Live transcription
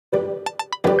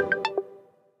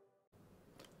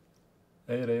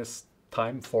it is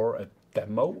time for a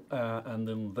demo, and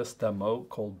in this demo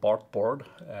called BartBoard,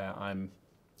 I'm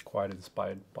quite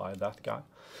inspired by that guy.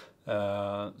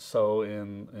 So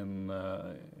in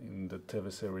the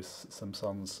TV series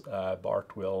Simpsons,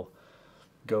 Bart will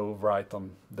go write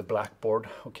on the blackboard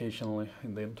occasionally,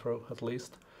 in the intro at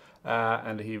least,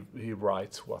 and he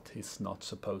writes what he's not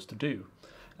supposed to do.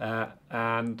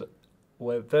 And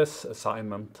with this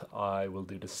assignment, I will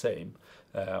do the same,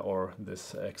 or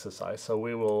this exercise. So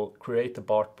we will create a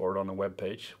BartBoard on a web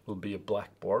page, will be a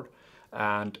blackboard,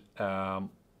 and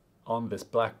on this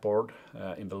blackboard,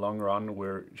 in the long run, we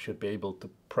should be able to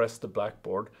press the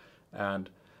blackboard, and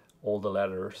all the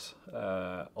letters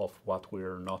of what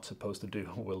we're not supposed to do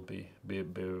will be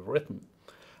written.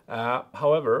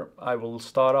 However, I will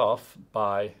start off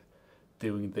by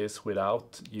doing this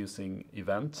without using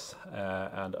events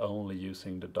and only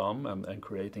using the DOM and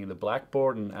creating the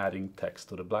blackboard and adding text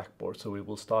to the blackboard. So we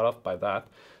will start off by that.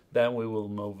 Then we will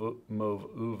move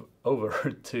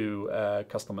over to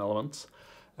custom elements,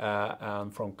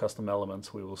 and from custom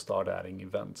elements we will start adding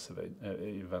events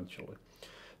eventually.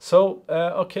 So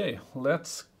okay,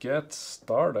 let's get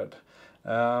started.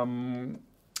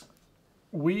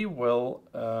 We will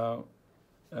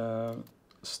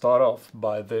start off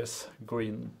by this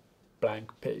green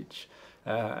blank page,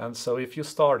 and so if you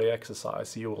start the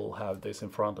exercise, you will have this in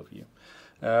front of you,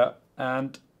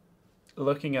 and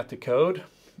looking at the code,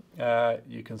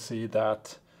 you can see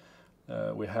that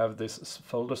we have this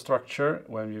folder structure.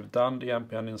 When you've done the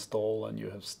npm install and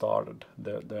you have started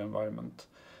the environment,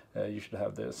 you should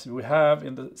have this. We have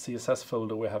in the CSS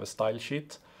folder, we have a style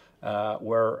sheet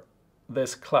where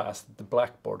this class, the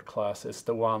blackboard class, is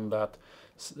the one that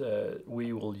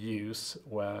we will use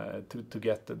to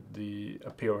get the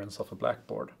appearance of a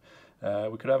blackboard.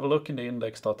 We could have a look in the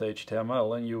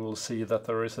index.html, and you will see that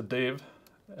there is a div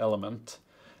element,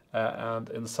 and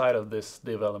inside of this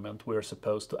div element we're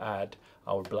supposed to add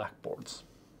our blackboards.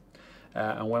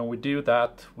 And when we do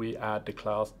that, we add the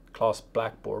class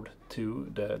blackboard to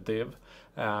the div,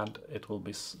 and it will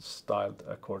be styled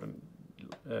according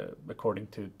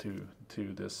to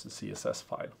this CSS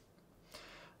file.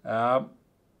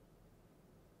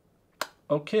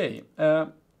 Okay,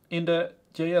 in the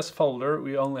JS folder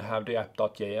we only have the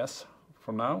app.js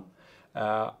for now.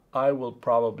 I will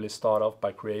probably start off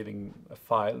by creating a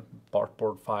file,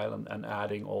 BartBoard file, and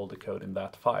adding all the code in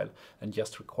that file and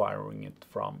just requiring it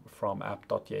from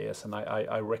app.js. And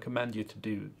I recommend you to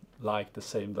do like the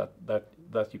same,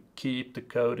 that you keep the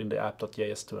code in the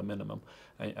app.js to a minimum,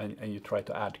 and you try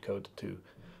to add code to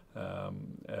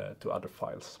other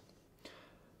files.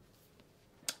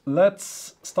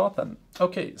 Let's start then.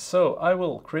 Okay, so I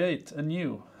will create a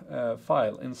new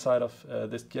file inside of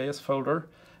this JS folder.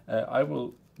 I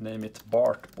will name it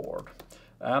BartBoard,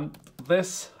 and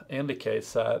this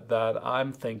indicates that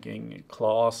I'm thinking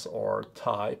class or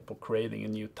type, or creating a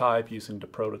new type using the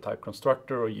prototype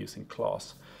constructor or using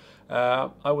class.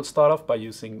 I will start off by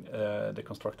using the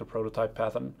constructor prototype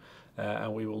pattern,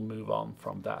 and we will move on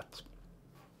from that.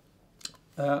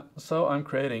 So I'm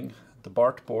creating the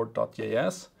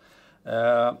BartBoard.js.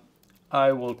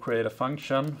 I will create a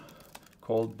function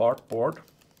called BartBoard.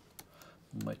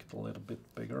 Make it a little bit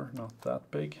bigger, not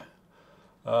that big.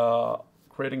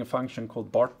 Creating a function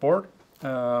called BartBoard.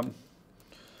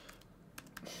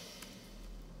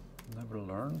 Never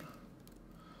learn.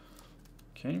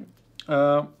 Okay.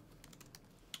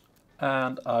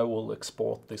 And I will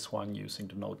export this one using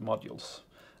the node modules.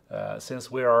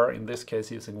 Since we are in this case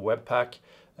using Webpack,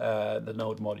 the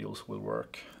node modules will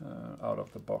work out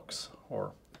of the box,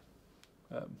 or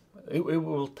it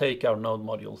will take our node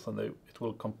modules and it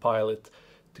will compile it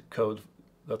to code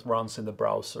that runs in the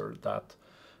browser that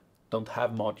don't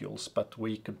have modules, but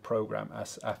we could program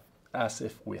as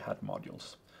if we had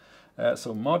modules.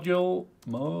 So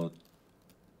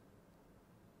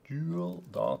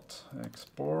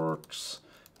module.exports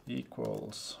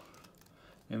equals,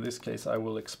 in this case I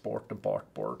will export the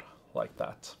BartBoard like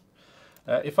that.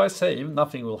 If I save,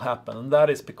 nothing will happen, and that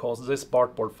is because this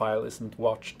BartBoard file isn't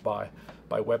watched by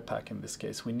Webpack in this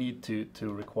case. We need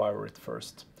to require it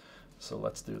first. So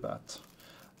let's do that.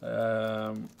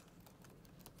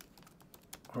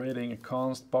 Creating a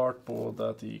const BartBoard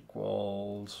that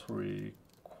equals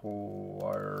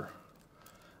require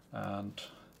and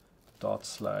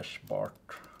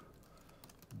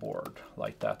 ./BartBoard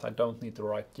like that. I don't need to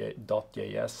write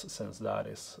 .js, since that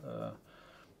is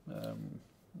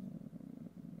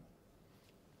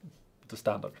the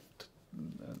standard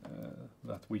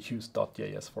that we use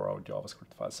 .js for our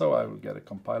JavaScript file. So I will get a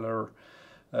compiler.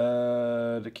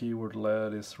 The keyword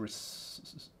let is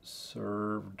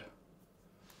reserved.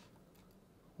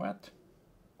 What?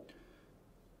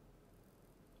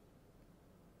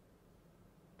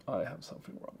 I have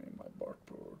something wrong in my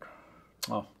BartBoard.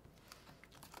 Oh,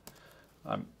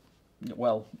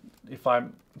 well, if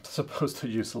I'm supposed to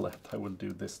use let, I will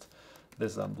do this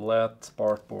and let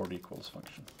BartBoard equals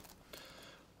function,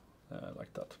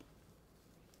 like that.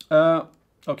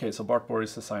 Okay, so BartBoard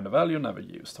is assigned a value, never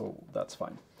used, so that's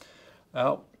fine.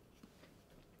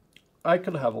 I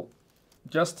could have,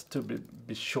 just to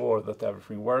be sure that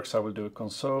everything works, I will do a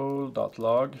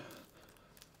console.log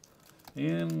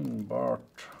in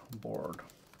BartBoard.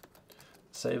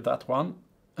 Save that one.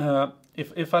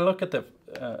 If I look at the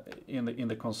in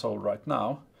the console right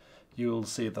now, you'll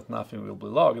see that nothing will be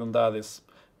logged, and that is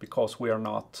because we are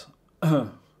not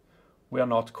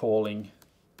calling.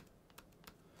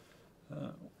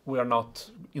 We are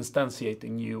not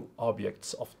instantiating new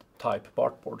objects of type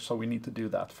BartBoard, so we need to do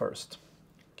that first.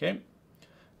 Okay,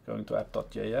 going to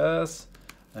app.js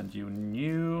and do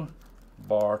new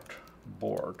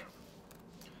BartBoard,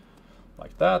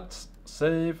 like that.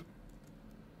 Save.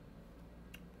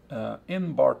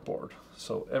 In BartBoard,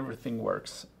 so everything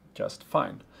works just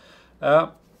fine.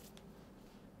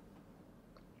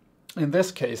 In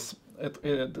this case,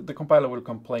 the compiler will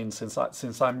complain since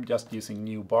I'm just using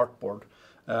new BartBoard.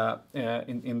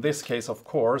 In this case, of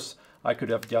course, I could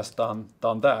have just done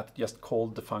that, just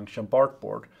called the function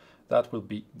BartBoard. That will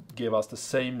give us the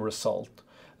same result.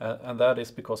 And that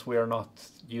is because we are not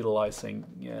utilizing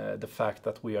the fact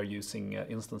that we are using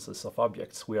instances of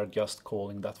objects. We are just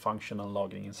calling that function and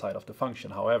logging inside of the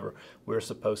function. However, we're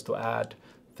supposed to add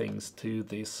things to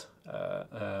this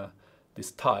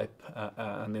type,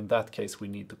 and in that case we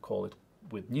need to call it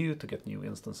with new to get new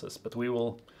instances. But we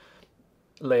will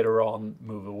later on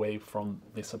move away from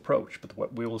this approach. But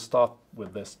we will start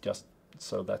with this just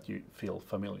so that you feel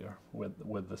familiar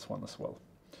with this one as well.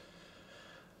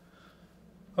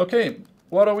 Okay,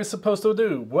 what are we supposed to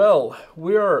do? Well,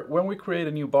 when we create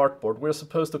a new BartBoard, we're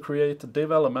supposed to create a div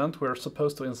element. We're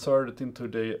supposed to insert it into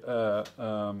the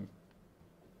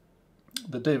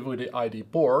div with the ID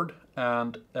board,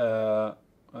 and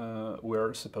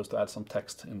we're supposed to add some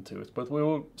text into it. But we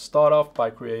will start off by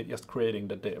just creating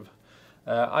the div.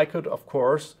 I could, of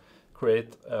course,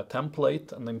 create a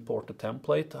template and import the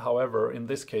template. However, in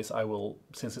this case,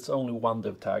 since it's only one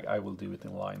div tag, I will do it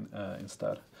in line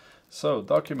instead. So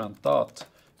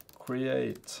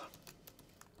document.create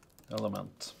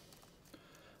element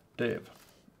div,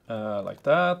 like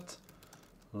that.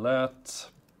 Let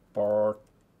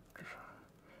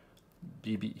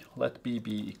let bb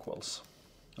equals,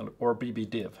 or bb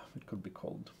div, it could be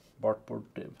called BartBoard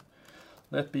div.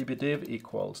 Let bb div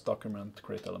equals document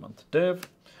create element div,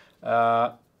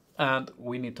 and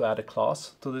we need to add a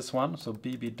class to this one. So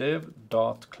bb div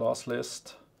dot class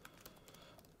list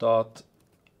dot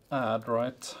add,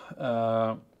 right?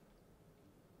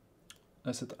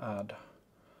 Is it add?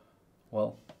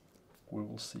 Well, we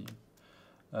will see.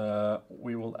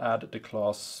 We will add the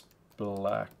class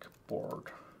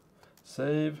BlackBoard.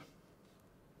 Save.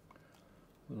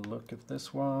 Look at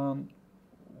this one.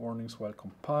 Warnings while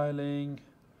compiling.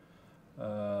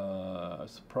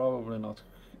 It's probably not.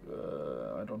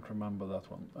 I don't remember that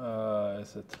one.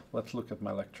 Is it? Let's look at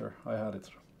my lecture. I had it.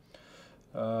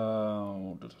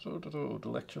 The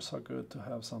lectures are good to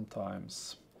have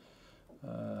sometimes.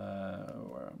 Where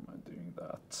am I doing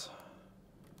that?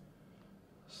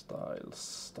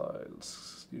 Styles,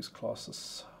 use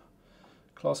classes.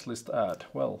 Class list add,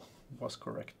 well, was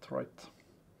correct, right?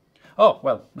 Oh,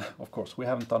 well, of course, we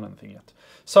haven't done anything yet.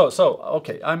 So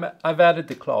okay, I've added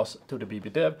the class to the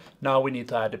bbdiv. Now we need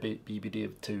to add the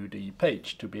bbdiv to the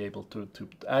page to be able to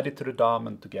add it to the DOM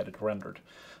and to get it rendered.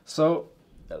 So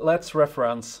let's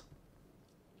reference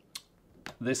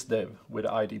this div with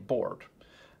ID board.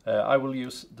 I will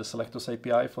use the selectors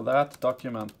API for that.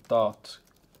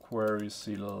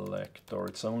 Document.querySelector.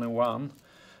 It's only one,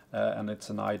 and it's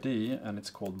an ID, and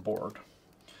it's called board.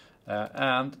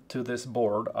 And to this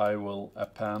board, I will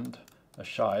append a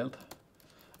child,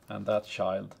 and that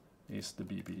child is the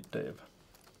bbdiv,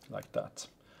 like that.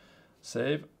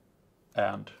 Save,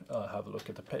 and have a look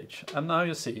at the page. And now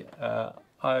you see,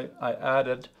 I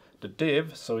added the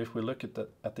div. So if we look at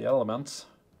the elements,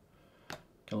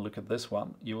 can look at this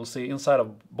one, you will see inside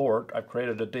of board I've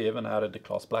created a div and added the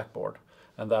class BlackBoard,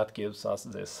 and that gives us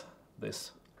this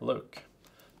look,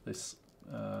 this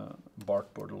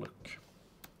BartBoard look.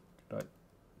 Could I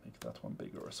make that one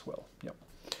bigger as well? Yep.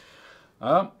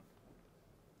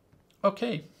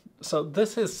 Okay, so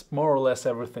this is more or less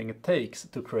everything it takes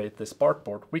to create this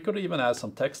BartBoard. We could even add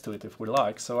some text to it if we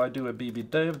like. So I do a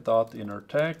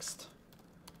bbdiv.innerText.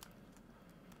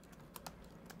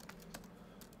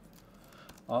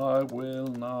 I will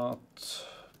not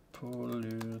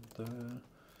pollute the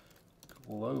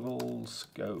global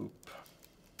scope.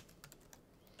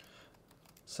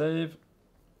 Save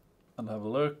and have a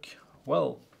look.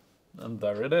 Well, and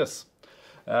there it is.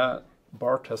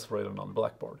 Bart has written on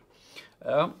Blackboard.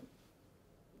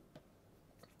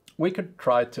 We could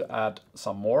try to add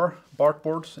some more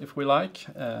BartBoards if we like.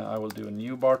 I will do a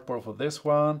new BartBoard for this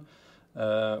one.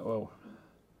 A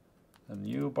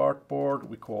new BartBoard,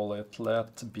 we call it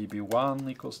let bb1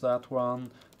 equals that one,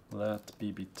 let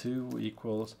bb2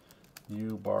 equals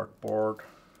new BartBoard,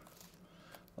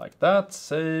 like that,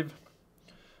 save,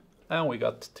 and we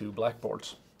got 2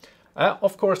 blackboards.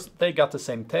 Of course, they got the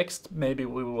same text. Maybe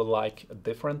we will like a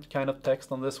different kind of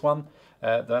text on this one.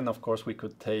 Then, of course, we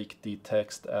could take the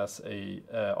text as a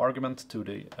argument to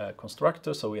the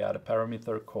constructor. So we add a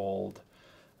parameter called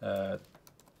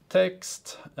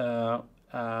text,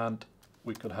 and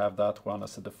we could have that one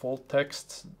as a default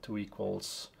text to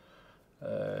equals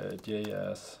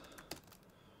JS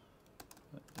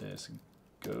is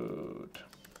good.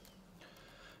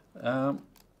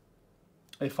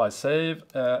 If I save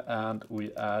and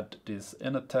we add this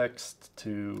inner text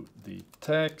to the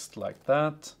text like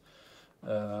that,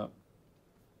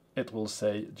 it will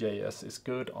say JS is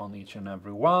good on each and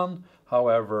every one.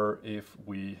 However, if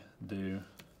we do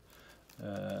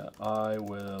I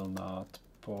will not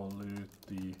pollute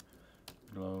the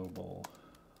global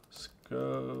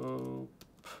scope,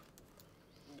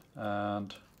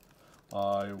 and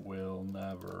I will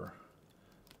never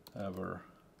ever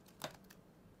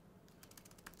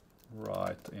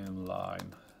write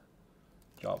inline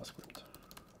JavaScript.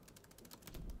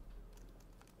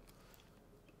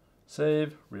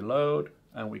 Save, reload,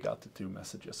 and we got the 2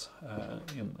 messages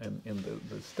in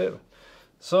this div.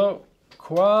 So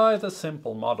quite a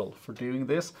simple model for doing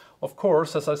this. Of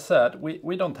course, as I said,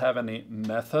 we don't have any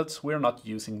methods. We're not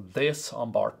using this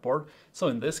on BartBoard. So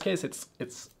in this case,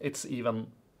 it's even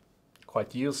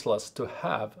quite useless to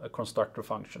have a constructor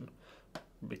function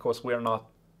because we're not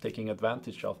taking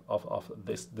advantage of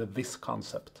this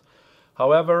concept.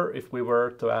 However, if we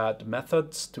were to add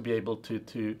methods to be able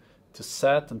to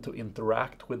set and to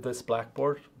interact with this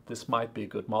Blackboard, this might be a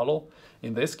good model.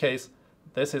 In this case,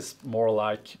 this is more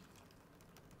like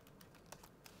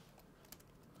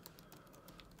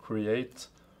create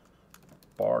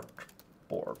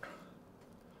BartBoard.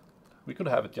 We could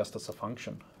have it just as a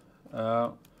function.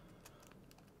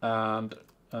 And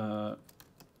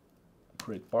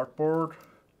create BartBoard.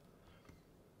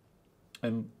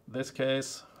 In this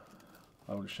case,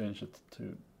 I will change it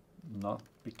to not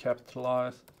be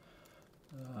capitalized.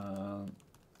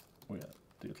 We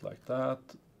do it like that.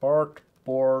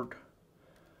 BartBoard,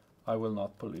 I will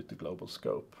not pollute the global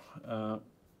scope.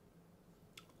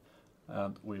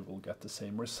 And we will get the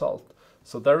same result.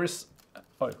 So there is,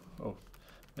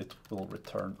 it will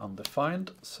return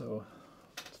undefined. So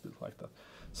let's do it like that.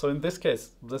 So in this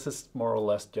case, this is more or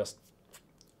less just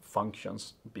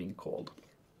functions being called.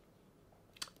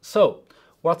 So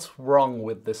what's wrong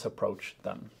with this approach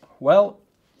then? Well,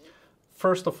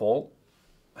 first of all,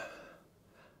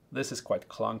 this is quite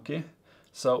clunky.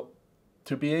 So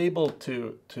to be able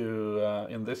to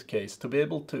in this case, to be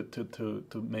able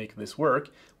to make this work,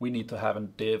 we need to have a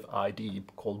div ID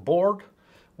called board,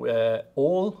 where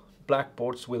all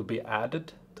Blackboards will be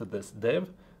added to this div.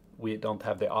 We don't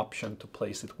have the option to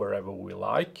place it wherever we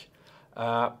like.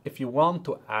 If you want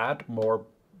to add more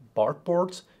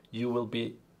BartBoards, you will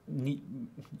be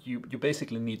you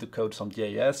basically need to code some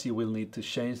JS. You will need to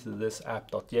change this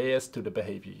app.js to the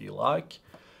behavior you like.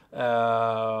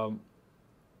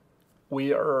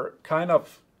 We are kind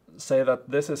of say that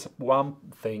this is one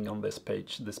thing on this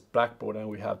page, this Blackboard, and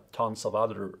we have tons of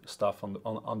other stuff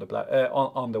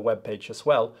on the web page as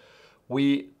well.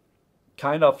 We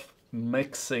kind of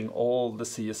mixing all the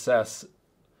CSS,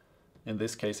 in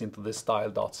this case, into this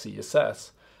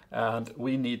style.css, and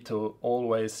we need to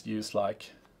always use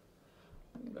like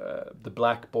the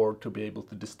Blackboard to be able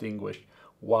to distinguish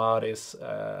what is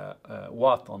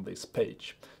what on this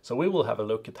page. So we will have a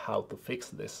look at how to fix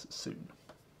this soon.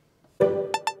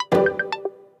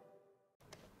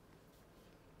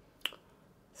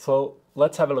 So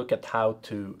let's have a look at how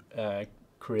to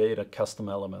create a custom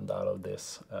element out of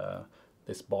this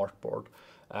this BartBoard.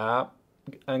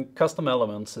 And custom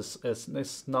elements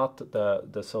is not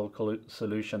the sole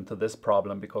solution to this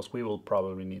problem, because we will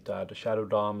probably need to add a shadow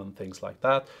DOM and things like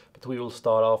that. But we will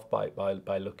start off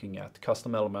by looking at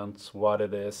custom elements, what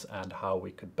it is, and how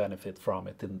we could benefit from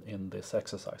it in this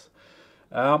exercise.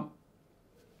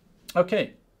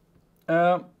 Okay,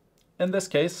 in this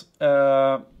case,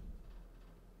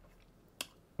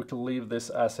 we can leave this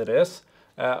as it is,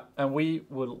 and we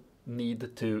will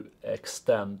need to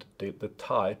extend the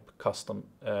type custom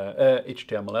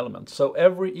HTML element. So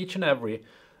each and every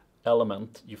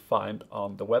element you find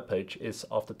on the web page is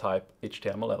of the type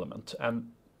HTML element,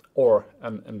 and or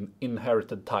an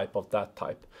inherited type of that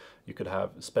type. You could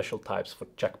have special types for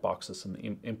checkboxes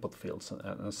and input fields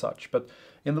and such. But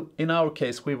in our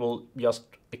case, we will just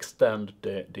extend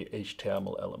the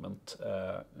HTML element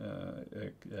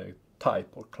type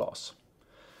or class.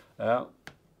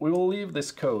 We will leave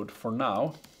this code for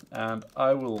now, and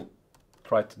I will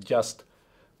try to just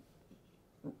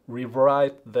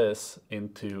rewrite this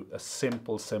into a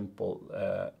simple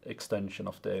extension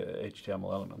of the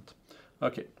HTML element.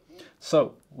 Okay,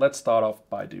 so let's start off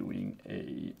by doing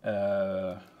a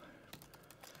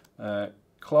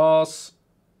class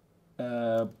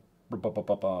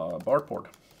BartBoard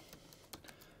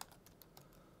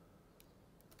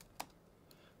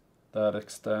that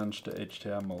extends the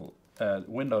HTML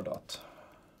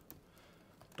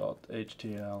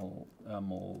window.html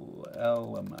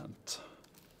element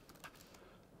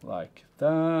like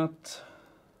that,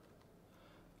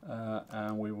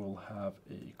 and we will have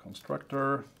a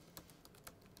constructor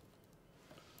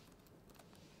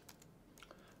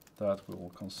that we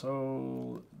will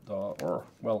console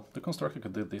the constructor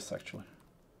could do this actually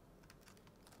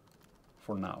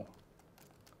for now.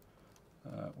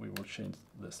 We will change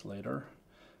this later,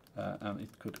 and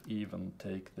it could even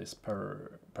take this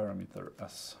parameter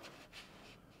as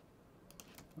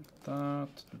like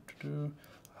that. I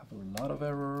have a lot of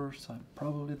errors. I've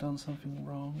probably done something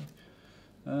wrong.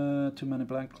 Too many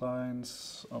blank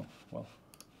lines. Oh well,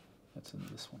 that's in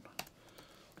this one.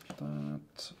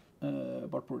 That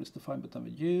BartBoard is defined but never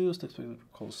used. Expected to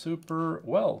call super.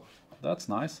 Well, that's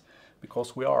nice,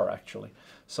 because we are actually.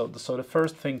 So the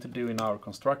first thing to do in our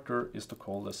constructor is to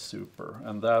call this super,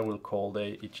 and that will call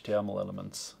the HTML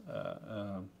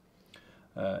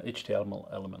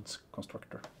elements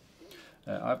constructor.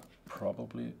 I've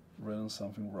probably written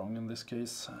something wrong in this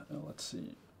case. Let's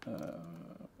see.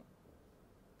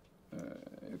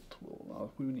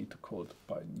 We need to call it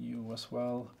by new as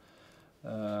well,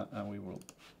 and we will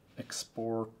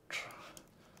export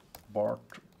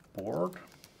BartBoard,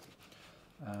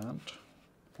 and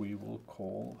we will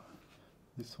call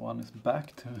this one is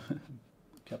back to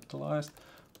capitalized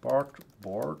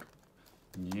BartBoard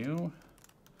new.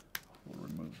 We'll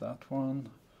remove that one.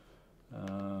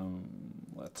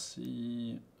 Let's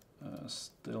see,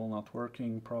 still not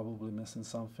working, probably missing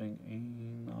something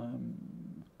in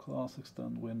class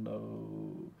extend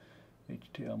window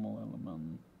HTML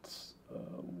elements.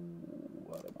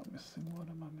 What am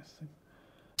I missing?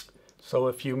 So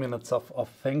a few minutes of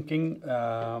thinking,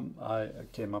 I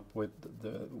came up with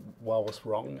what was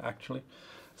wrong actually.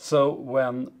 So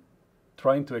when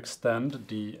trying to extend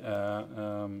the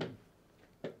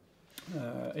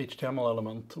HTML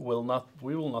element,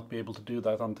 we will not be able to do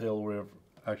that until we've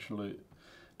actually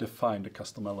defined a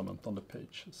custom element on the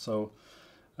page. So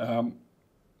I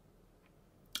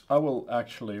will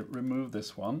actually remove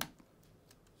this one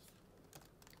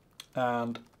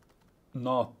and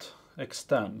not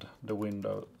extend the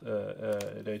window,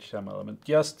 the HTML element,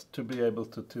 just to be able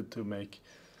to make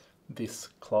this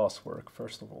class work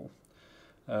first of all.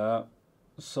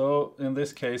 So in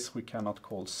this case we cannot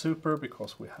call super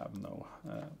because we have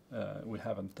we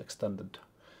haven't extended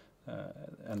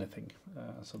anything,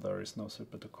 so there is no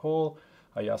super to call.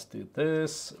 I just did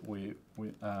this. We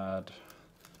add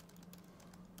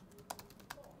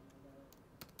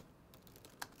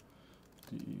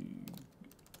the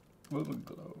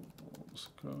global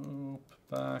scope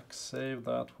back, save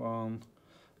that one,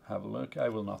 have a look. I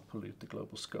will not pollute the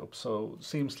global scope, so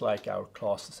seems like our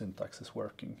class syntax is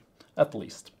working, at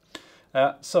least.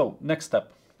 So next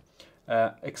step,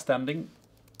 extending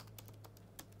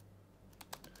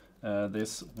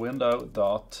this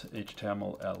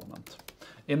window.html element.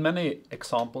 In many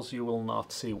examples you will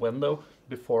not see window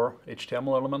before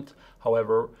HTML element.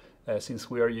 However, since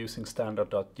we are using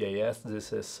standard.js,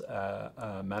 this is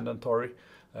mandatory.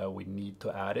 We need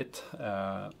to add it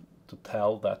to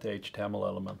tell that the HTML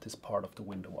element is part of the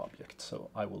window object. So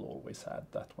I will always add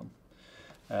that one.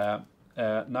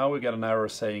 Now we get an error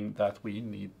saying that we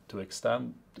need to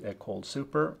extend called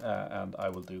super, and I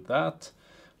will do that.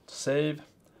 Save.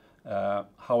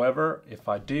 However, if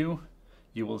I do,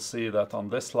 you will see that on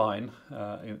this line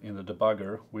in the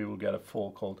debugger, we will get a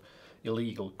fault called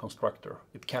illegal constructor.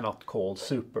 It cannot call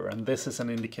super, and this is an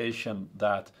indication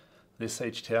that this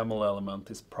HTML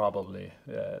element is probably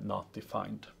not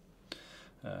defined,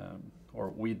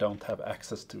 or we don't have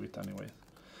access to it anyway.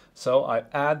 So I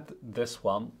add this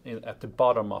one at the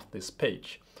bottom of this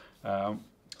page.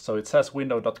 So it says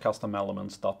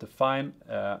window.customelements.define.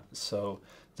 So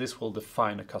this will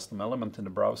define a custom element in the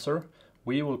browser.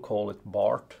 We will call it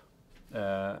Bart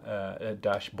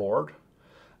dashboard,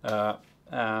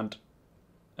 and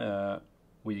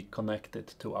we connect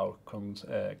it to our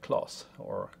class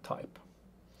or type.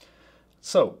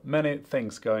 So many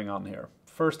things going on here.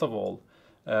 First of all,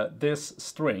 this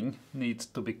string needs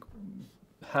to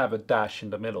have a dash in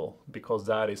the middle, because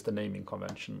that is the naming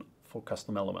convention for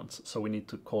custom elements. So we need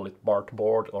to call it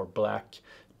BartBoard or black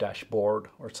dashboard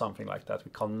or something like that.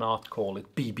 We cannot call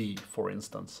it BB, for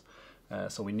instance.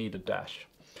 So we need a dash.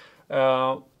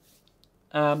 Well,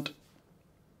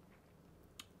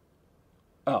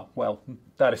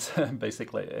 that is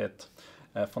basically it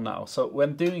for now. So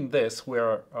when doing this, we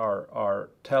are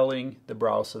telling the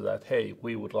browser that, hey,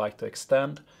 we would like to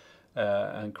extend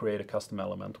and create a custom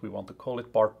element. We want to call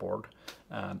it BartBoard,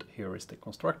 and here is the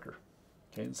constructor.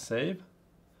 Okay, save.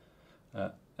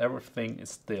 Everything is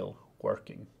still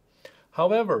working.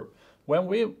 However, when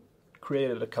we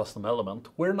created a custom element,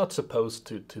 we're not supposed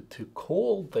to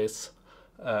call this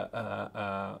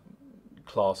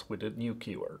class with a new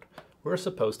keyword. We're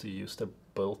supposed to use the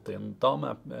built-in DOM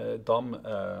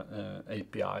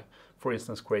API, for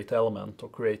instance, create element or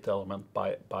create element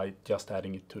by just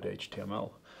adding it to the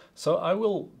HTML. So I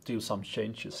will do some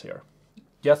changes here,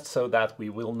 just so that we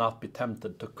will not be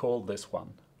tempted to call this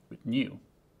one with new.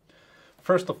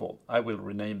 First of all, I will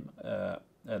rename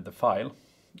the file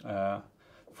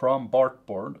from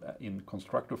BartBoard in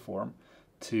constructor form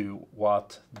to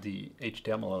what the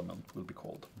HTML element will be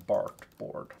called,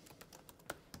 BartBoard.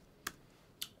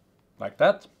 Like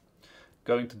that.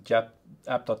 Going to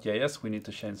app.js, we need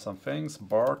to change some things.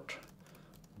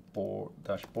 BartBoard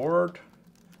dashboard.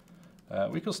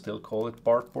 We could still call it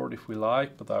BartBoard if we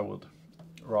like, but I would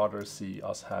rather see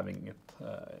us having it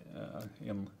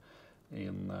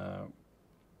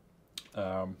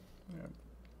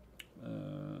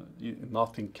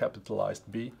not in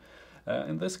capitalized B.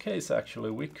 In this case,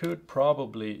 actually, we could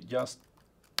probably just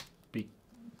be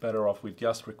better off with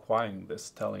just requiring this,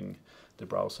 telling the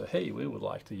browser, hey, we would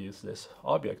like to use this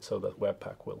object, so that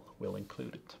Webpack will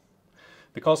include it.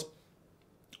 Because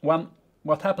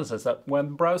what happens is that when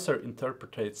the browser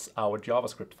interprets our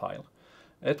JavaScript file,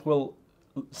 it will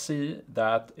see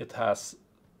that it has,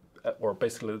 or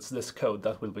basically it's this code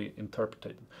that will be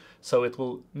interpreted. So it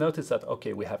will notice that,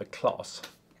 okay, we have a class.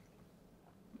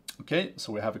 Okay,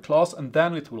 so we have a class, and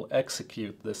then it will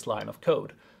execute this line of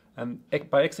code. And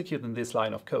by executing this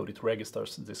line of code, it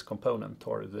registers this component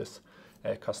or this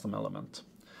custom element.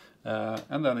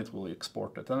 And then it will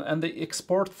export it. And the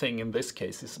export thing in this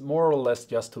case is more or less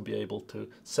just to be able to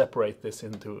separate this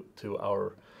into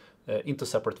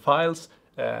separate files,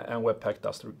 and Webpack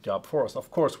does the job for us.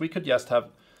 Of course, we could just have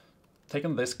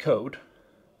taken this code,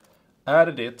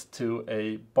 added it to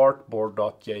a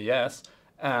BartBoard.js,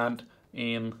 and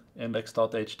in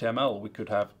index.html we could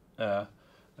have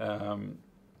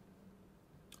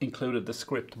included the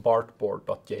script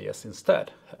BartBoard.js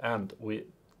instead, and we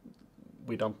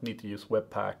don't need to use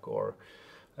Webpack or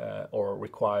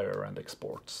require and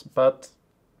exports. But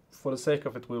for the sake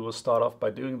of it, we will start off by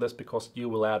doing this, because you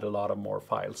will add a lot of more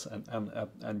files,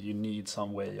 and you need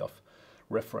some way of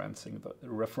referencing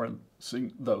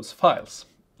those files.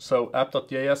 So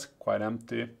app.js, quite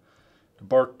empty. The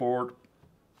BartBoard,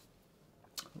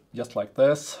 just like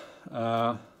this.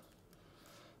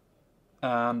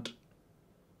 And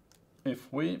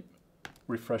if we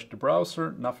refresh the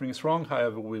browser, nothing is wrong.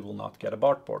 However, we will not get a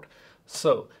BartBoard.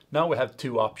 So now we have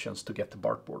two options to get the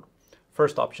BartBoard.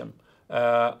 First option,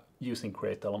 using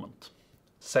create element.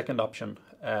 Second option,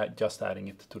 just adding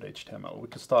it to the HTML. We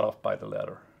can start off by the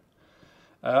letter.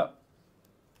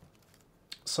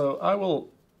 So I will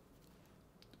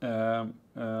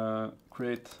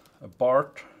create a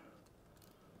BartBoard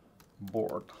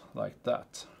like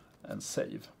that and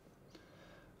save.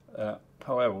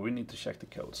 However, we need to check the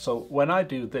code. So when I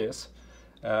do this,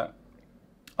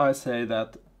 I say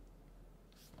that,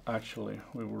 actually,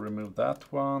 we will remove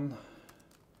that one,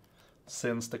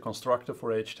 since the constructor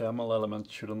for HTML element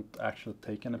shouldn't actually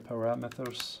take any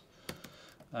parameters.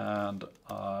 And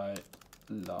I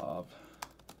love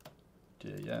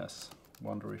JS.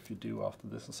 Wonder if you do after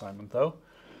this assignment though.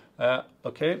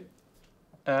 Okay,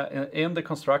 in the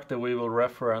constructor we will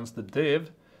reference the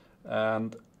div,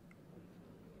 and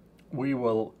we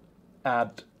will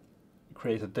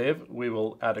create a div, we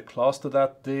will add a class to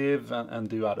that div and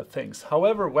do other things.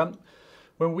 However, when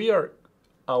we are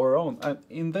our own, and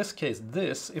in this case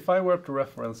this, if I were to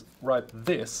write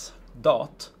this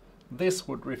dot, this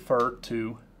would refer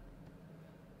to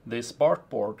this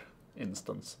BartBoard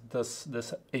instance, this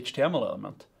HTML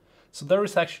element. So there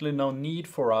is actually no need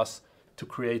for us to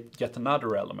create yet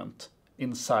another element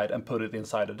inside and put it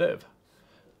inside a div.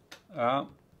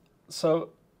 So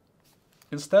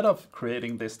instead of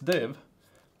creating this div,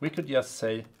 we could just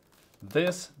say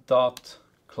this dot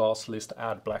class list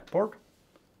add Blackboard,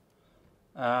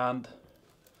 and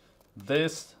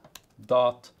this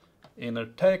dot inner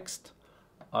text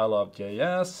I love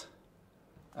JS,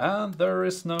 and there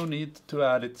is no need to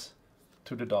add it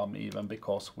to the DOM even,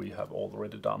 because we have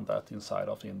already done that inside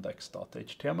of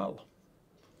index.html.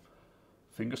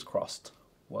 Fingers crossed.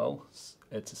 Well,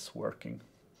 it is working.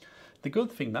 The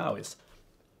good thing now is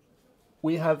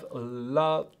we have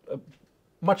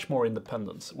much more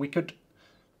independence. We could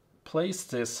place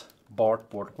this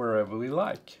BartBoard wherever we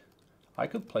like. I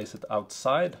could place it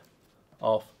outside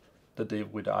of the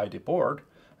div with the ID board,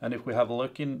 and if we have a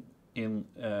look in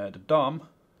the DOM,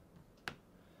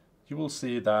 you will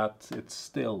see that it's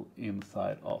still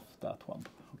inside of that one.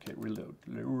 Okay, reload.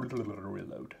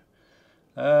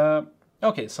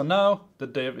 Okay, so now the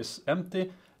div is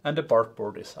empty and the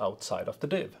BartBoard is outside of the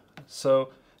div.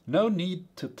 So no need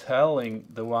to telling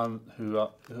the one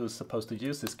who's supposed to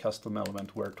use this custom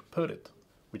element where to put it.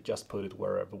 We just put it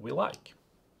wherever we like.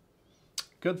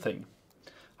 Good thing.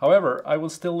 However, I will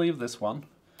still leave this one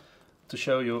to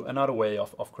show you another way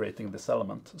of creating this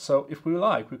element. So if we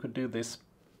like, we could do this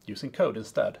using code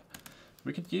instead.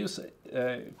 We could use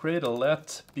create a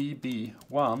let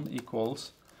bb1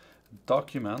 equals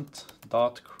document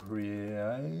dot create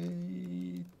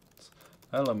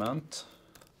element,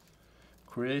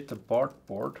 create a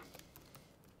BartBoard,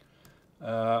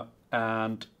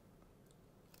 and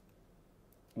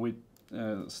we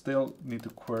still need to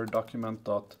query document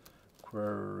dot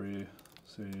query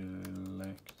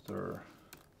selector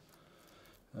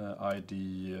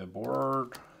ID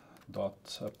board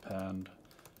dot append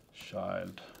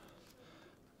child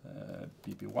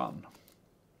bb1.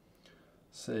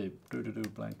 Save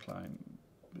blank line,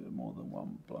 more than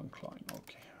one blank line.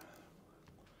 Okay,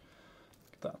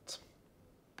 like that.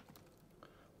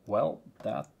 Well,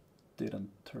 that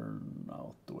didn't turn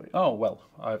out the way. Oh well,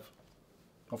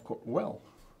 of course. Well,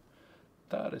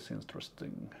 that is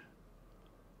interesting.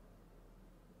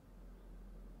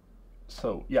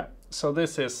 So yeah, so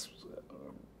this is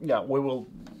we will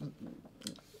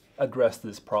address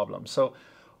this problem. So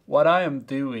what I am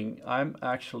doing, I'm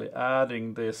actually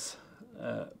adding this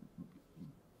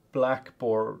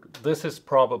Blackboard. This is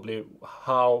probably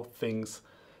how things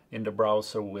in the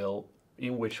browser will,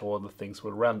 in which order things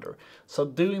will render. So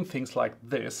doing things like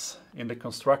this in the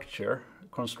constructor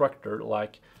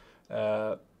like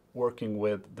working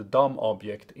with the DOM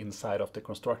object inside of the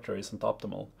constructor isn't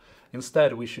optimal.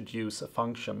 Instead, we should use a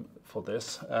function for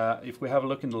this. If we have a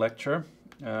look in the lecture,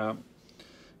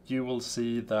 you will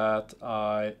see that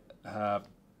I have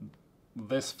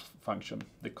this function,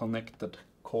 the connected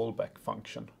callback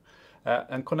function.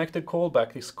 And connected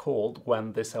callback is called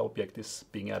when this object is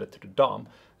being added to the DOM,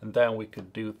 and then we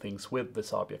could do things with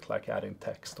this object like adding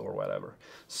text or whatever.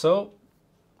 So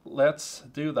let's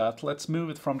do that. Let's move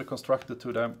it from the constructor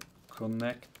to the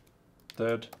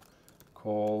connected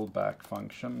callback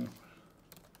function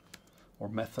or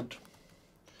method.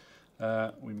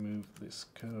 We move this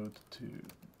code to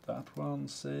that one,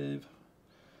 save.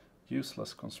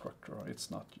 Useless constructor. It's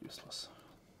not useless.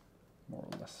 More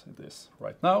or less it is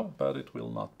right now, but it will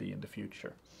not be in the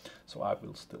future. So I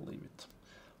will still leave it.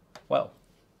 Well,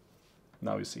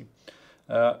 now you see.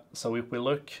 So if we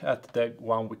look at the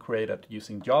one we created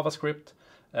using JavaScript,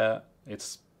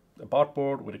 it's a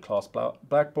BartBoard with a class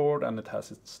Blackboard, and it has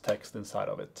its text inside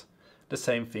of it. The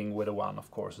same thing with the one,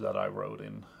 of course, that I wrote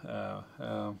in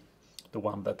the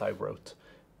one that I wrote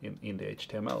in the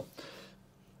HTML.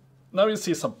 Now you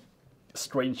see some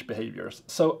strange behaviors.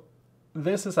 So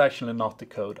this is actually not the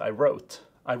code I wrote.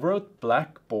 I wrote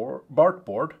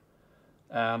BartBoard,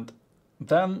 and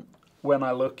then when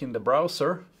I look in the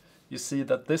browser, you see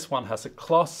that this one has a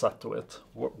class set to it.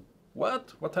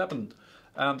 What happened?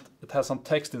 And it has some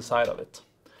text inside of it.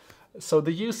 So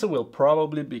the user will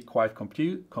probably be quite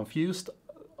confused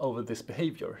over this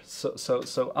behavior.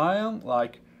 So I am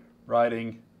like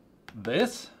writing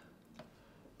this,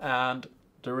 and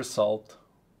the result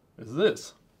is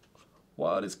this.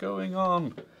 What is going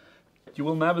on? You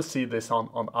will never see this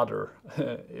on other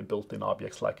built-in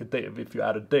objects like a div. If you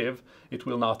add a div, it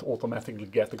will not automatically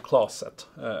get a class set.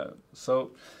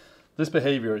 So this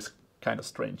behavior is kind of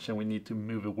strange, and we need to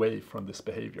move away from this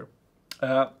behavior.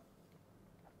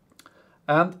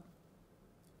 And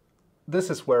this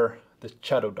is where the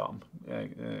shadow DOM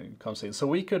comes in. So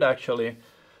we could actually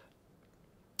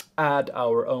add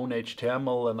our own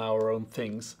HTML and our own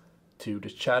things to the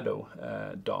shadow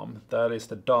DOM. That is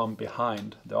the DOM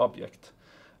behind the object.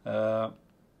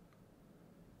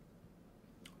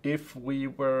 If we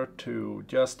were to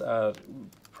just add,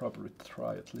 probably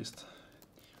try at least,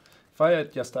 if I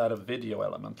had just add a video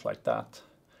element like that,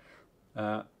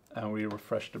 and we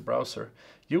refresh the browser,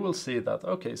 you will see that,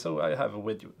 okay, so I have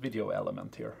a video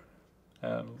element here.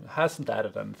 Hasn't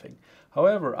added anything.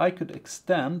 However, I could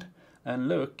extend and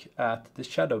look at the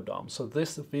shadow DOM. So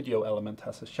this video element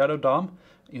has a shadow DOM.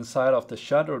 Inside of the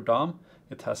shadow DOM,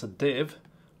 it has a div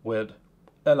with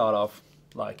a lot of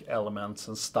like elements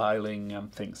and styling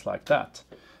and things like that.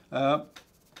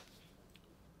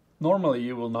 Normally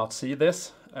you will not see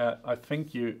this. I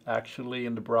think you actually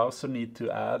in the browser need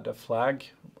to add a flag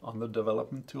on the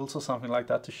development tools or something like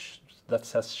that that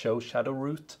says show shadow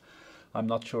root. I'm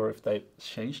not sure if they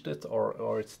changed it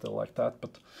or it's still like that,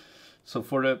 but so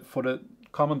for the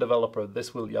common developer,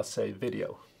 this will just say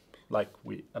video, like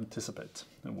we anticipate,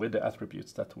 with the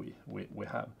attributes that we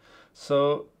have.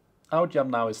 So our job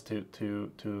now is to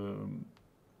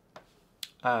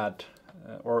add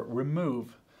or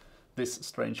remove this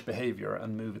strange behavior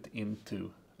and move it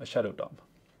into a shadow DOM.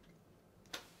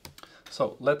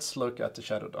 So let's look at the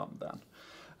shadow DOM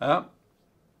then.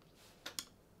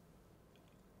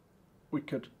 We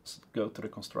could go to the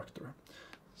constructor.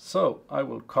 So I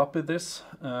will copy this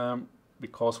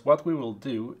because what we will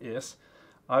do is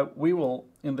we will,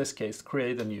 in this case,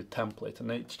 create a new template, an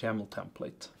HTML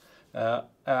template.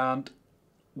 And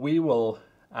we will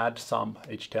add some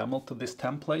HTML to this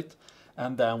template,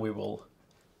 and then we will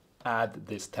add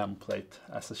this template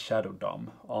as a shadow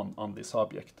DOM on this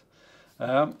object.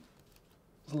 So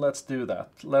let's do that.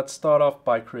 Let's start off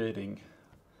by creating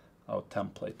our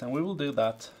template, and we will do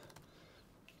that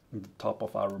at the top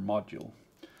of our module.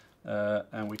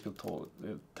 And we could call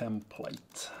it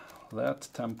template. That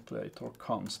template, or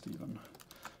const even.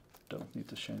 Don't need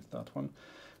to change that one.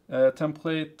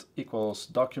 Template equals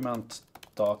document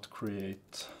dot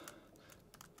create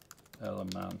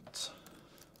element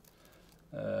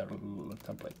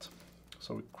template.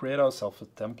 So we create ourselves a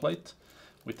template.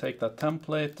 We take that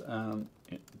template and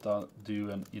do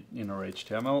an inner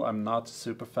HTML. I'm not a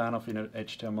super fan of inner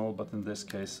HTML, but in this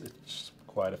case it's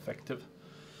quite effective.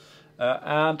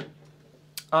 And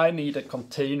I need a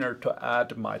container to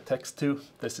add my text to.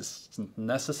 This isn't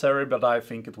necessary, but I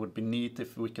think it would be neat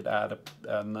if we could add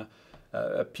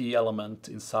a p element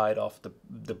inside of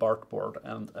the BartBoard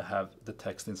and have the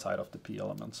text inside of the p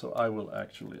element. So I will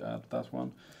actually add that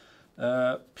one.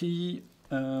 P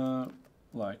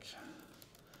like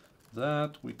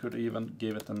that. We could even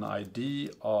give it an ID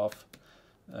of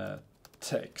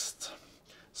text.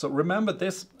 So remember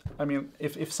this, I mean,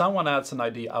 if someone adds an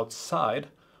ID outside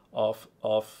of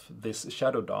this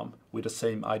shadow DOM with the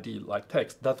same ID like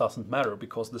text, that doesn't matter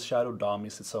because the shadow DOM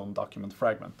is its own document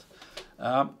fragment.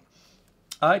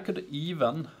 I could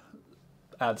even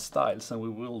add styles, and we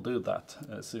will do that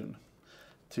soon,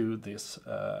 to this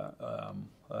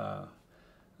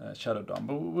shadow DOM.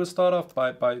 But we'll start off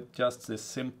by just this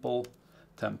simple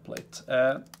template.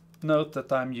 Note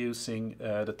that I'm using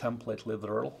the template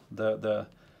literal, the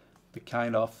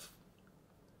kind of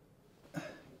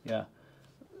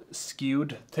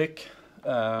skewed tick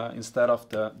instead of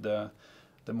the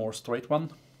more straight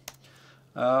one.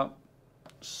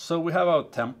 So we have our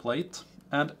template,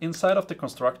 and inside of the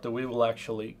constructor we will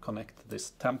actually connect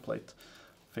this template.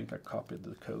 I think I copied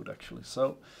the code actually.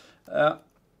 So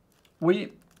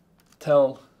we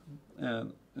tell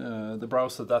the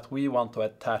browser that we want to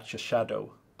attach a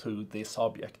shadow to this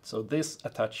object. So this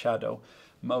attach shadow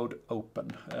mode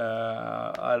open.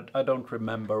 I don't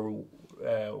remember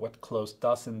what close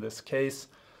does in this case.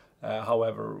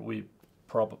 However,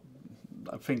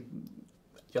 I think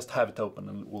just have it open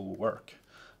and it will work.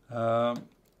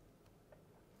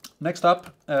 Next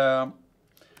up,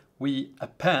 we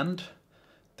append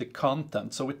the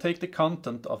content. So we take the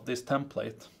content of this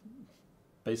template,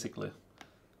 basically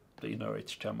the inner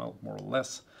HTML more or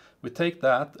less. We take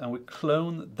that and we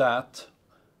clone that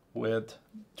with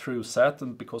true set,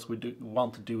 and because we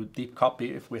want to do deep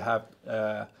copy if we have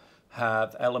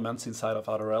elements inside of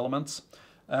other elements,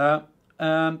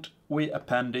 and we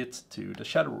append it to the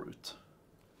shadow root.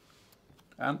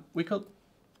 And we could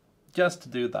just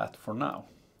do that for now.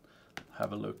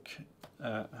 Have a look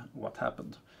what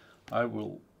happened. I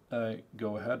will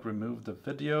go ahead, remove the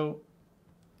video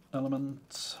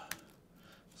element,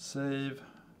 save,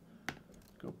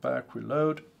 go back,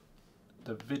 reload.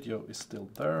 The video is still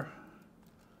there.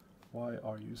 Why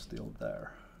are you still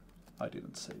there? I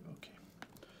didn't save, okay.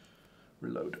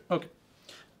 Reload, okay.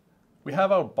 We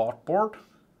have our BartBoard.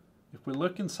 If we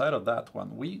look inside of that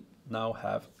one, we now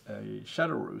have a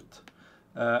shadow root.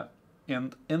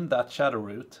 And in that shadow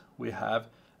root, we have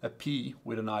a P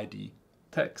with an ID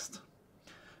text.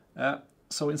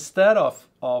 So instead of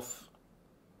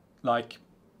like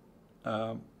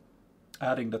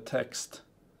adding the text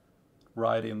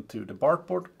right into the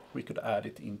BartBoard, we could add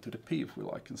it into the P if we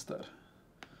like instead.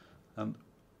 And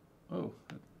oh,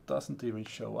 it doesn't even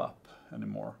show up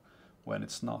anymore when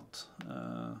it's not.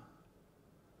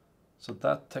 So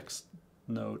that text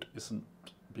node isn't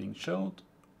being shown.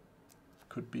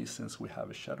 Could be since we have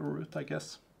a shadow root, I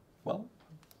guess. Well,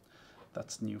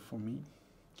 that's new for me.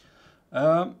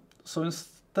 So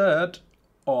instead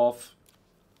of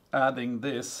adding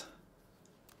this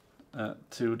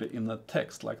to the inner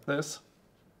text like this,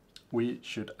 we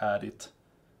should add it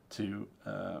to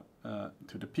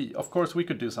the P. Of course, we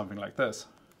could do something like this.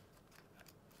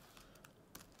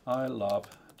 I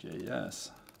love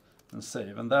JS and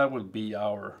save, and that will be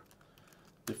our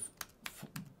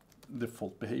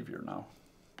default behavior now.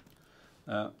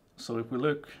 So if we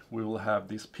look, we will have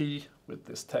this P with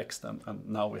this text, and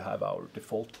now we have our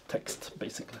default text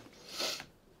basically.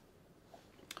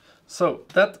 So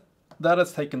that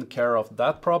has taken care of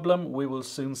that problem. We will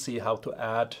soon see how to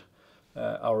add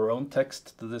our own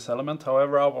text to this element.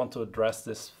 However, I want to address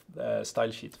this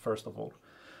style sheet first of all.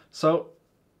 So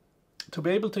to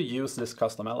be able to use this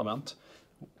custom element,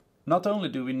 not only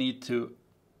do we need to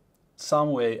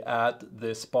some way add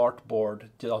this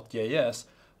BartBoard.js,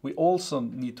 we also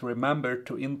need to remember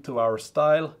to into our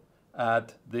style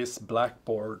add this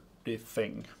blackboardy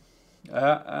thing.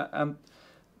 And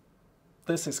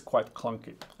this is quite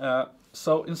clunky.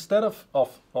 So instead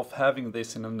of having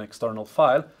this in an external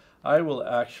file, I will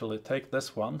actually take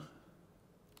this one,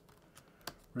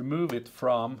 remove it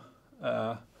from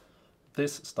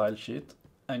this style sheet,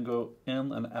 and go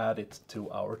in and add it to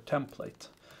our template.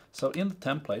 So in the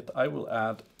template, I will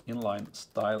add inline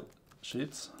style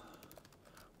sheets,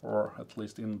 or at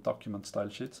least in document style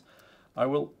sheets. I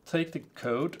will take the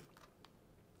code,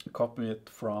 copy it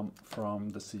from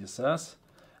the CSS,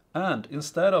 and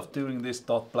instead of doing this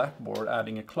 .blackboard,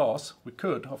 adding a class, we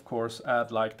could, of course,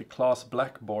 add like the class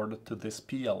blackboard to this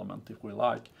P element if we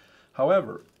like.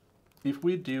 However, if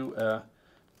we do a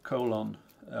colon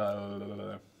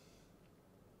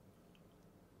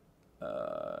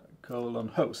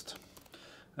host,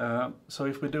 so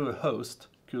if we do a host,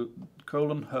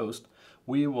 colon host,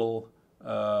 we will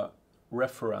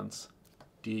reference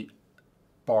the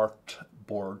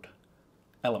BartBoard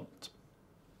element.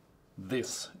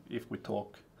 This, if we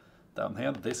talk down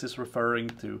here, this is referring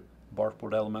to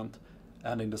BartBoard element,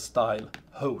 and in the style,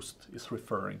 host is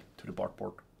referring to the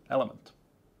BartBoard element.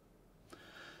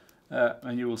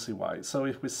 And you will see why. So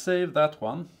if we save that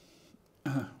one,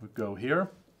 we go here,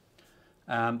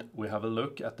 and we have a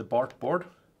look at the BartBoard.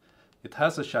 It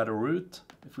has a shadow root.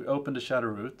 If we open the shadow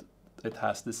root, it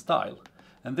has this style.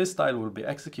 And this style will be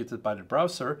executed by the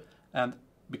browser, and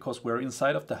because we're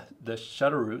inside of the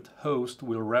shadow root, host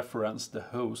will reference the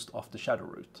host of the shadow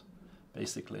root,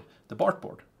 basically the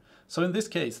BartBoard. So in this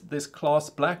case, this class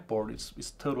blackboard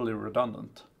is totally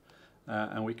redundant,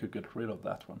 and we could get rid of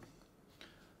that one.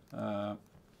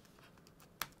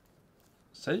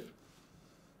 Save,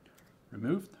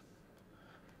 removed,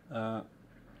 and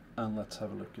let's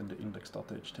have a look in the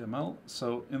index.html.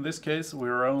 So in this case,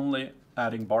 we're only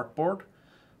adding BartBoard,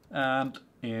 and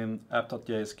in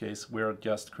app.js case, we're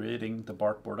just creating the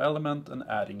BartBoard element and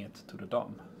adding it to the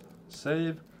DOM.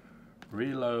 Save,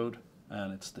 reload,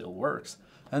 and it still works.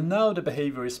 And now the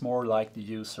behavior is more like the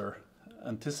user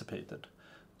anticipated.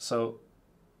 So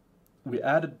we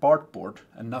added BartBoard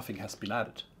and nothing has been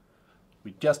added.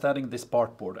 We're just adding this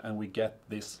BartBoard and we get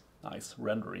this nice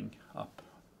rendering up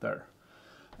there.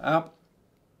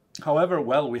 However,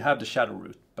 well, we have the shadow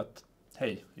root, but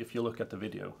hey, if you look at the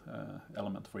video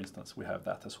element, for instance, we have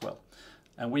that as well.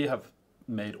 And we have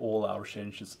made all our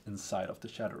changes inside of the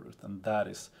shadow root, and that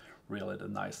is really the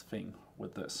nice thing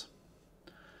with this.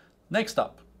 Next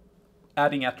up,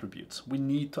 adding attributes. We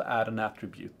need to add an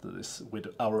attribute to this with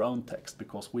our own text,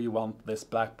 because we want this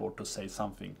blackboard to say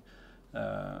something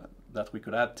that we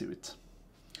could add to it.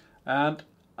 And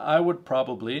I would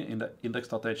probably, in the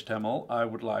index.html, I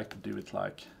would like to do it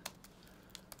like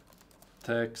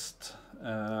text,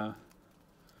 I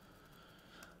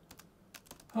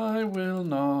will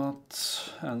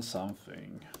not, and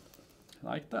something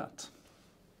like that.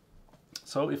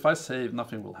 So if I save,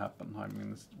 nothing will happen. I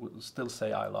mean, it will still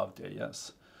say I love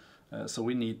JS. So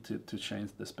we need to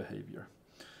change this behavior.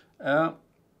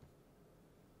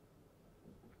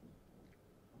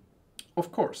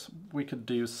 Of course, we could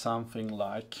do something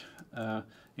like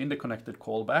in the connected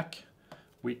callback,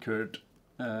 we could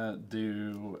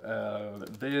do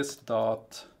this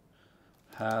dot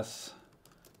has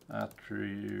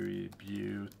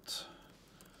attribute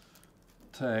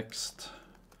text.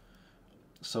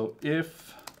 So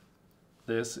if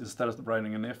this, instead of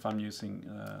writing an if, I'm using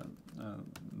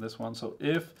this one. So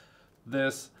if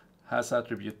this has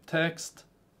attribute text,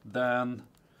 then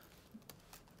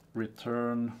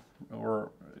return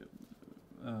or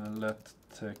let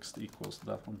text equals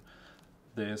that one.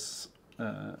 This,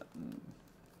 well,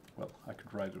 I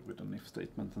could write it with an if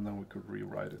statement and then we could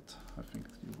rewrite it. I think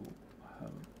you will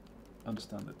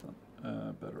understand it then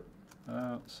better.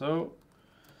 So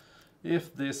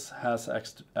if this has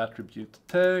attribute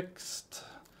text,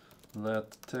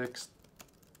 let text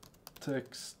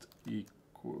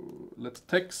equal, let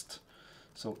text.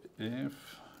 So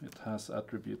if it has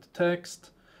attribute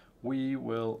text, we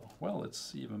will, well,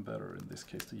 it's even better in this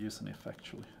case to use an if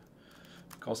actually.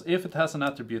 Because if it has an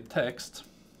attribute text,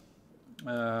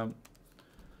 then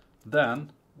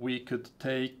we could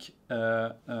take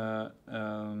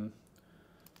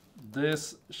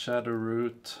this shadow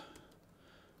root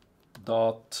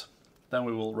dot, then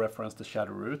we will reference the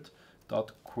shadow root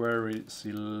dot query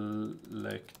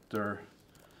selector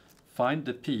find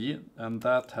the p, and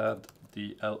that had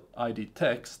the id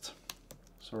text,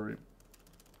 sorry,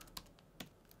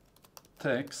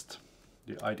 text,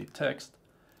 the id text,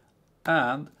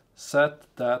 and set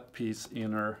that piece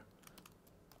inner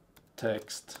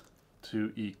text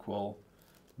to equal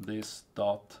this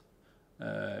dot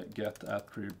get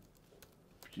attribute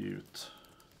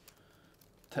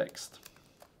text.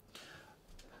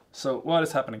 So what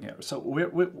is happening here? So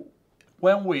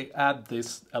when we add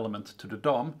this element to the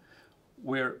DOM,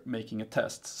 we're making a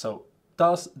test. So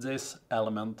does this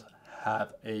element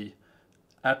have a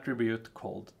attribute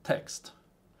called text?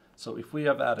 So if we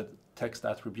have added text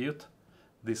attribute,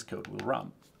 this code will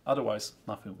run. Otherwise,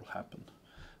 nothing will happen.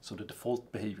 So the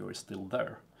default behavior is still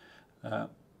there.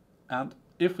 And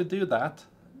if we do that,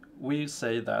 we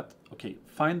say that, okay,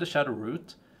 find the shadow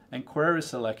root and query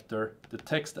selector the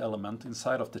text element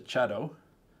inside of the shadow,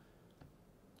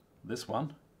 this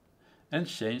one, and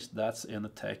change that's in the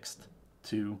text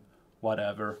to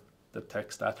whatever the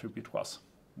text attribute was,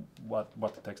 what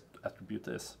the text attribute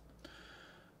is.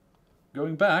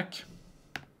 Going back,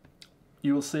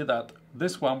 you will see that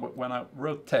this one, when I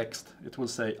wrote text, it will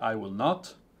say I will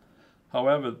not.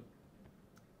 However,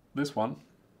 this one,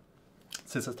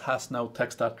 since it has no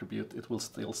text attribute, it will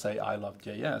still say I love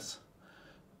JS.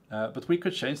 But we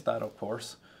could change that, of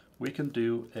course. We can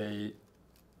do a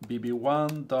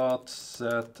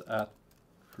bb1.set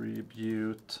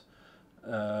attribute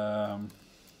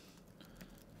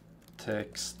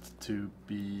text to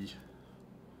be.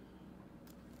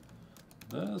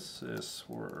 This is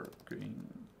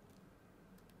working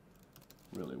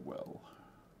really well.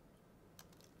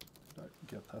 Did I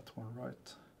get that one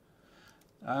right?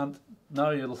 And now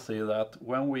you'll see that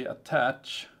when we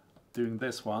attach, doing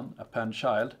this one, append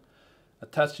child,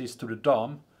 attach these to the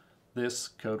DOM, this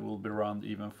code will be run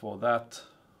even for that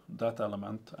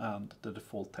element, and the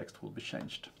default text will be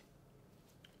changed.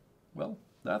 Well,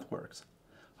 that works.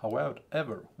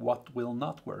 However, what will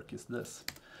not work is this.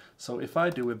 So if I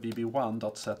do a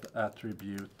bb1.set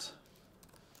attribute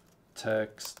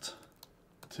text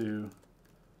to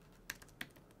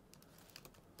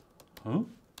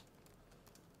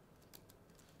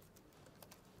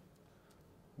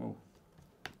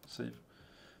save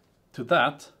to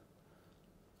that,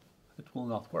 it will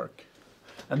not work.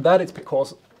 And that is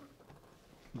because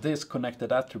this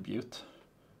connected attribute,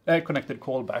 connected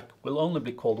callback, will only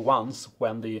be called once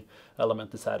when the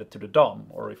element is added to the DOM,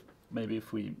 or maybe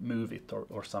if we move it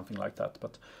or something like that.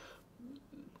 But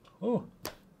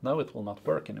now it will not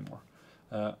work anymore.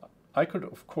 I could,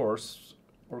 of course,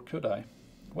 or could I?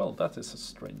 Well, that is a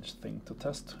strange thing to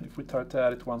test. If we try to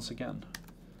add it once again,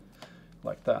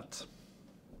 like that.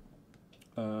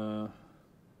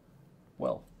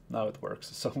 Well, now it works.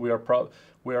 So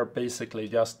we are basically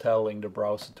just telling the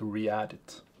browser to re-add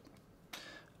it.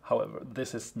 However,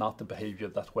 this is not the behavior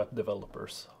that web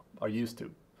developers are used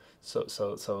to. So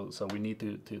we need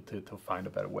to find a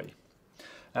better way.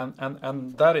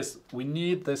 And that is, we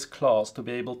need this class to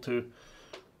be able to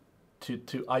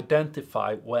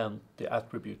identify when the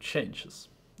attribute changes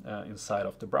inside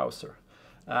of the browser.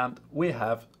 And we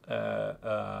have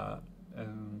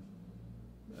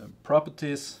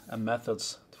properties and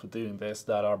methods for doing this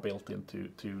that are built into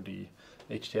the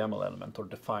HTML element, or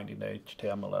defined in the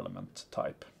HTML element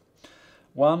type.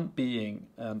 One being,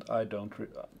 and I've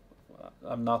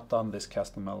not done this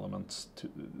custom elements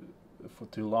for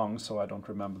too long, so I don't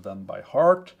remember them by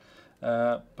heart.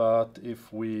 But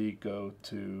if we go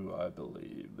to, I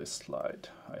believe, this slide,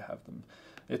 I have them.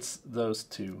 It's those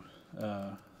two.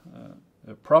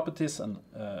 properties and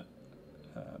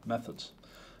methods.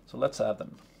 So let's add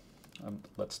them and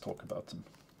let's talk about them.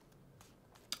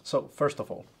 So first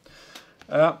of all,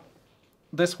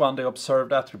 this one, the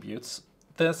observed attributes,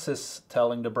 this is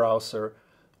telling the browser,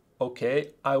 okay,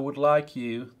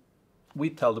 we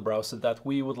tell the browser that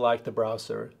we would like the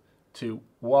browser to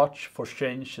watch for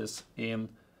changes in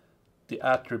the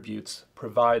attributes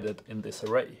provided in this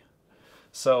array.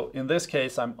 So in this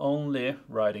case, I'm only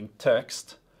writing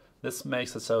text. This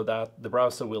makes it so that the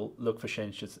browser will look for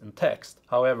changes in text.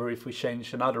 However, if we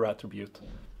change another attribute,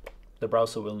 the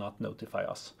browser will not notify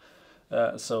us.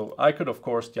 So I could, of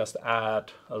course, just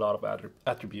add a lot of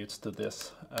attributes to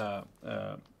this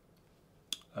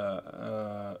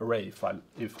array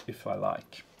if I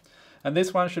like. And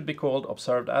this one should be called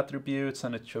observed attributes,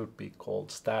 and it should be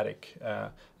called static,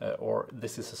 or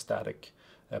this is a static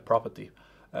property.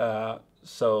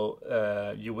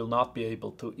 So you will not be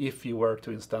able to, if you were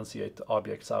to instantiate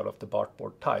objects out of the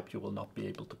BartBoard type, you will not be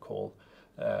able to call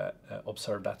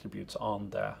observed attributes on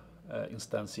the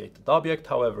instantiated object.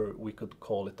 However, we could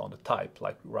call it on the type,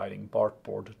 like writing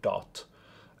BartBoard dot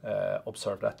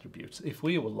observed attributes, if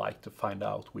we would like to find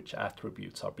out which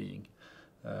attributes are being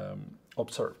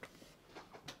observed.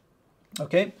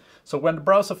 Okay, so when the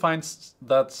browser finds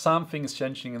that something is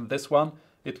changing in this one,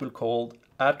 it will call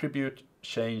attribute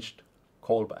changed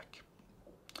callback.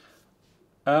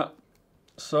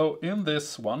 So in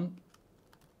this one,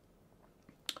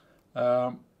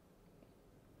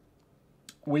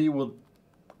 we would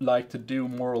like to do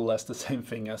more or less the same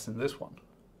thing as in this one.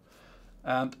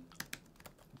 And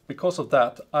because of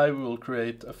that, I will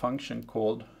create a function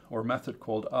called, or method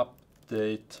called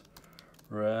update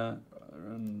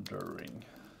rendering.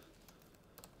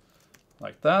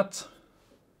 Like that.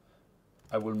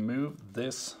 I will move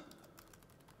this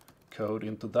code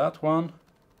into that one,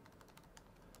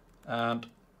 and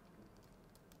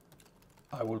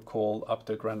I will call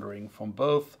update rendering from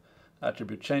both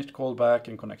attribute changed callback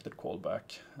and connected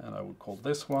callback, and I will call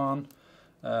this one,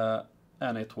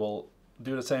 and it will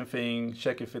do the same thing,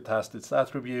 check if it has this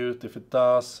attribute. If it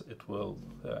does, it will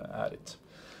add it.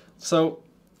 So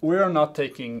we are not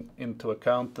taking into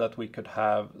account that we could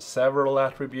have several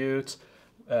attributes.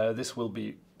 This will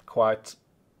be quite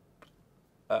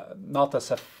not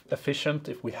as efficient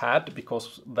if we had,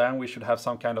 because then we should have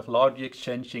some kind of logic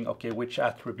changing, okay, which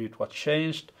attribute was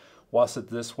changed. Was it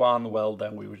this one? Well,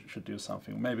 then we should do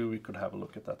something. Maybe we could have a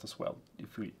look at that as well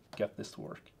if we get this to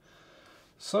work.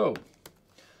 So,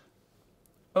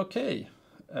 okay,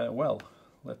 well,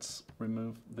 let's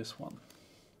remove this one.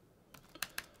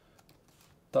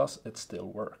 Does it still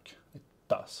work? It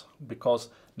does, because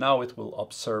now it will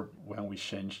observe when we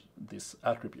change this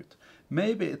attribute.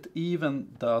 Maybe it even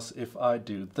does if I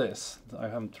do this. I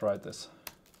haven't tried this.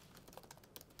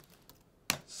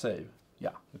 Save.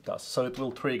 Yeah, it does. So it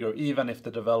will trigger even if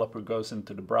the developer goes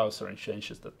into the browser and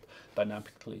changes that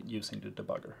dynamically using the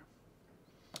debugger.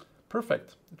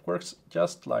 Perfect. It works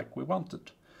just like we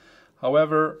wanted.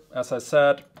 However, as I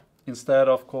said, instead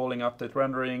of calling update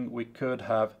rendering, we could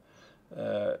have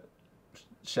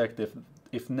checked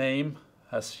if name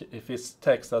has, if it's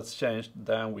text that's changed,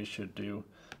 then we should do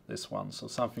this one. So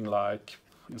something like,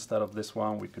 instead of this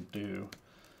one, we could do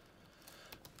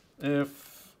if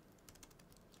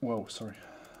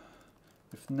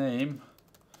name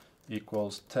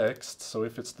equals text. So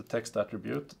if it's the text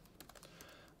attribute,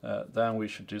 then we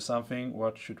should do something.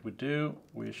 What should we do?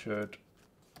 We should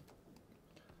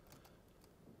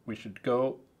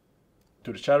go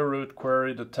to the shadow root,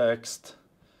 query the text,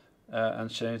 and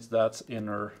change that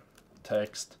inner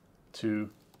text to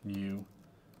new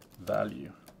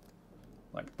value,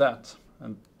 like that.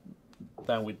 And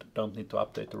then we don't need to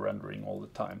update the rendering all the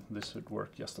time. This would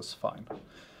work just as fine.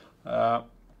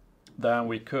 Then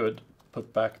we could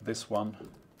put back this one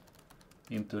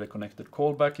into the connected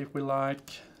callback if we like.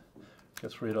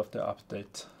 Get rid of the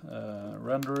update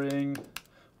rendering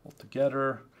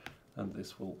altogether, and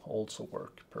this will also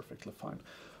work perfectly fine.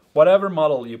 Whatever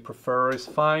model you prefer is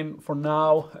fine. For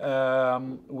now,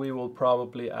 we will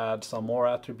probably add some more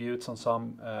attributes on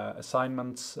some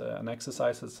assignments and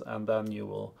exercises, and then you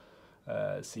will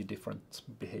see different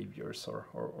behaviors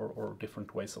or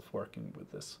different ways of working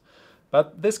with this.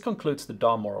 But this concludes the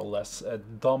DOM, more or less,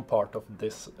 DOM part of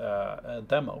this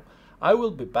demo. I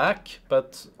will be back,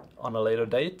 but on a later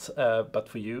date, but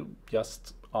for you,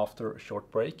 just after a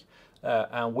short break.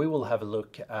 And we will have a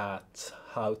look at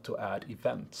how to add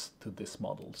events to this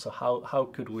model. So how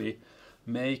could we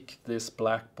make this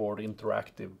Blackboard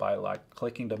interactive by like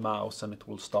clicking the mouse and it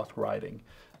will start writing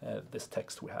this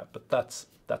text we have. But that's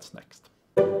next.